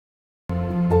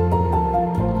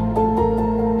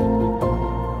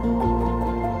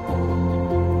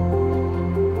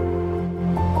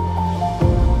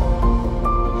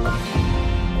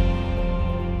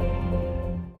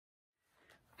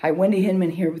Hi, Wendy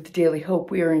Hinman here with the Daily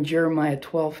Hope. We are in Jeremiah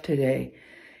 12 today.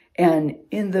 And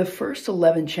in the first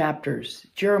 11 chapters,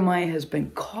 Jeremiah has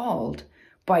been called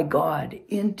by God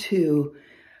into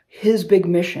his big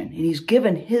mission. And he's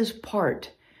given his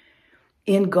part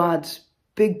in God's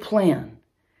big plan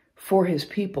for his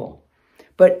people.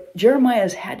 But Jeremiah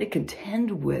has had to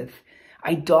contend with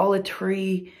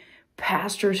idolatry,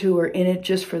 pastors who are in it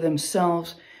just for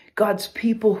themselves, God's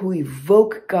people who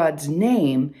evoke God's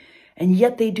name, and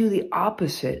yet they do the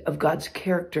opposite of God's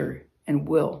character and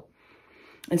will.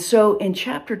 And so in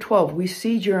chapter 12, we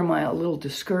see Jeremiah a little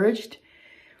discouraged.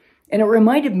 And it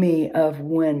reminded me of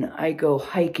when I go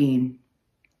hiking.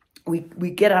 We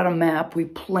get out a map, we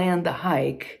plan the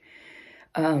hike.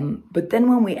 But then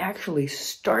when we actually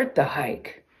start the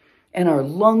hike and our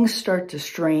lungs start to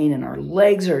strain and our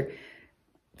legs are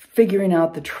figuring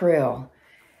out the trail,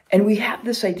 and we have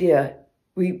this idea,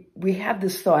 we have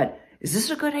this thought, is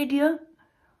this a good idea?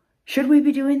 Should we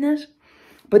be doing this?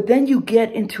 But then you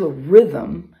get into a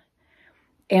rhythm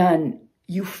and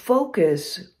you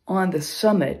focus on the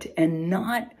summit and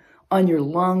not on your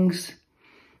lungs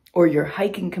or your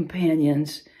hiking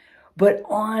companions, but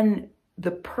on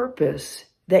the purpose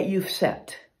that you've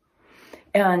set.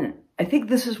 And I think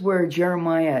this is where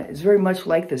Jeremiah is very much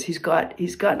like this. He's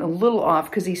gotten a little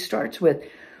off because he starts with,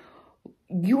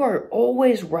 "You are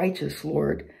always righteous,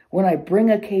 Lord, when I bring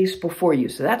a case before you."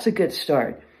 So that's a good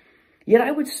start. "Yet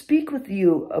I would speak with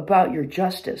you about your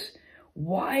justice.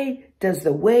 Why does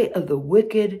the way of the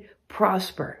wicked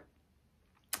prosper?"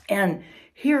 And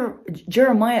here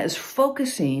Jeremiah is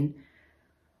focusing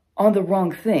on the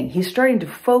wrong thing. He's starting to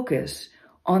focus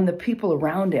on the people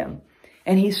around him.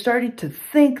 And he's starting to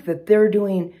think that they're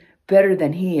doing better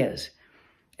than he is.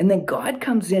 And then God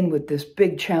comes in with this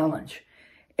big challenge.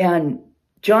 And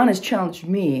John has challenged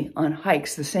me on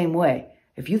hikes the same way.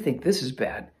 If you think this is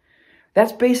bad,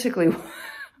 that's basically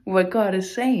what God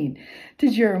is saying to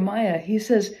Jeremiah. He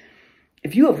says,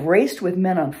 if you have raced with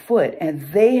men on foot and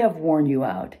they have worn you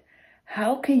out,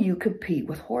 how can you compete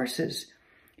with horses?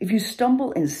 If you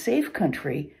stumble in safe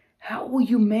country, how will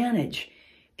you manage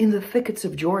in the thickets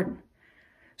of Jordan?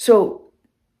 So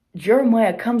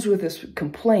Jeremiah comes with this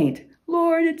complaint,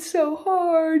 "Lord, it's so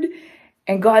hard."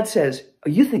 And God says,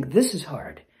 "Oh, you think this is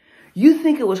hard? You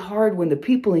think it was hard when the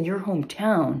people in your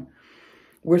hometown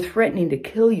were threatening to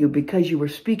kill you because you were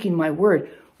speaking my word.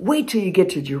 Wait till you get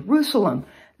to Jerusalem.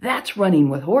 That's running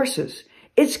with horses.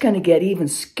 It's going to get even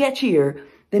sketchier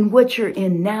than what you're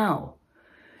in now."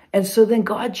 And so then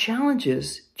God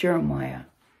challenges Jeremiah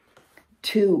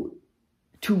to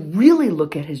really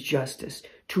look at his justice,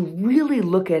 to really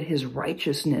look at his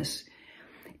righteousness.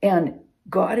 And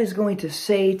God is going to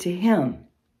say to him,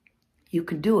 you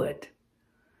can do it.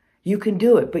 You can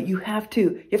do it, but you have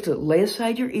to lay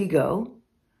aside your ego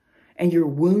and your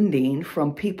wounding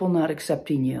from people not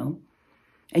accepting you.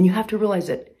 And you have to realize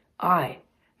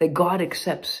that God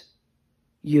accepts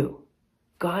you.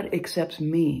 God accepts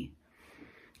me.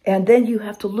 And then you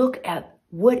have to look at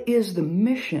what is the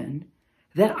mission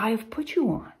that I've put you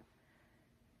on.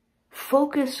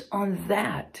 Focus on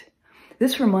that.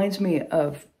 This reminds me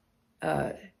of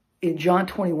in John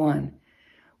 21,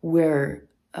 where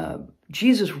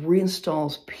Jesus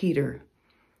reinstalls Peter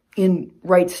in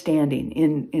right standing,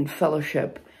 in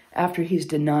fellowship, after he's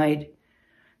denied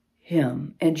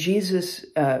him. And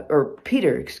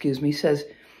Peter,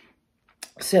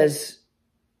 says,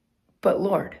 "But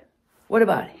Lord, what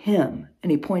about him?"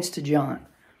 And he points to John.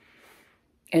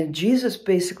 And Jesus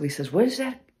basically says, "What has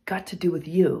that got to do with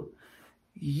you?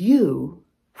 You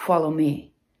follow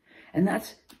me." And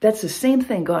that's the same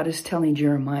thing God is telling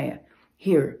Jeremiah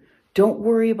here. Don't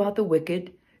worry about the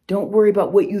wicked. Don't worry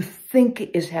about what you think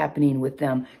is happening with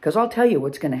them, because I'll tell you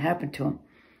what's going to happen to them.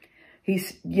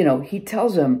 He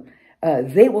tells them,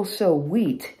 they will sow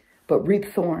wheat, but reap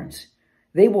thorns.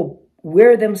 They will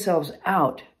wear themselves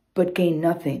out, but gain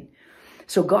nothing.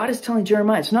 So God is telling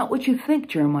Jeremiah, it's not what you think,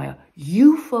 Jeremiah.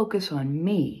 You focus on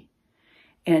me,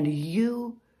 and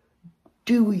you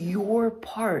do your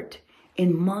part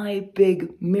in my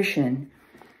big mission.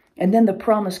 And then the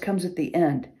promise comes at the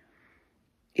end.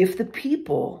 If the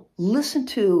people listen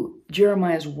to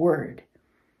Jeremiah's word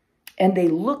and they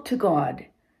look to God,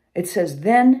 it says,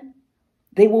 then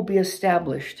they will be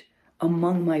established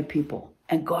among my people,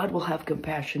 and God will have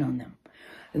compassion on them.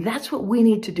 And that's what we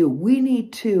need to do. We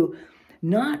need to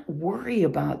not worry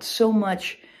about so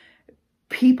much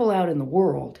people out in the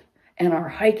world and our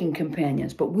hiking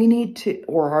companions, but we need to,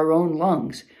 or our own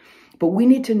lungs, but we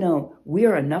need to know we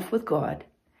are enough with God,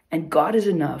 and God is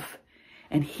enough,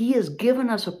 and he has given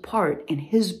us a part in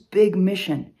his big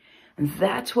mission. And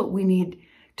that's what we need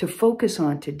to focus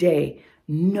on today,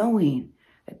 knowing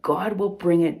that God will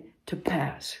bring it to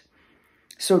pass.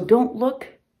 So don't look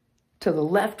to the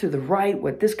left, to the right,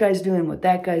 what this guy's doing, what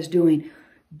that guy's doing.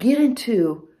 Get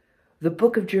into the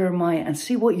book of Jeremiah and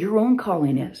see what your own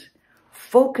calling is.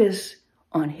 Focus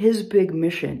on his big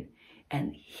mission,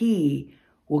 and he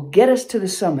will get us to the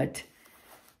summit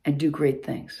and do great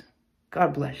things.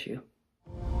 God bless you.